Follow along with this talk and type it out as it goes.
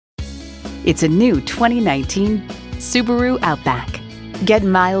It's a new 2019 Subaru Outback. Get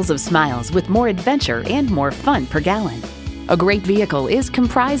miles of smiles with more adventure and more fun per gallon. A great vehicle is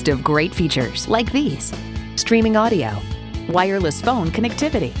comprised of great features like these: streaming audio, wireless phone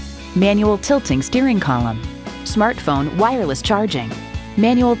connectivity, manual tilting steering column, smartphone wireless charging,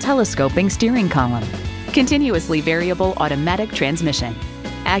 manual telescoping steering column, continuously variable automatic transmission,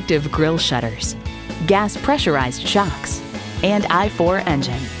 active grille shutters, gas pressurized shocks, and i4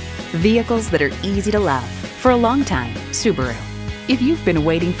 engine. Vehicles that are easy to love for a long time. Subaru. If you've been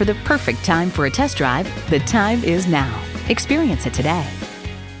waiting for the perfect time for a test drive, the time is now. Experience it today.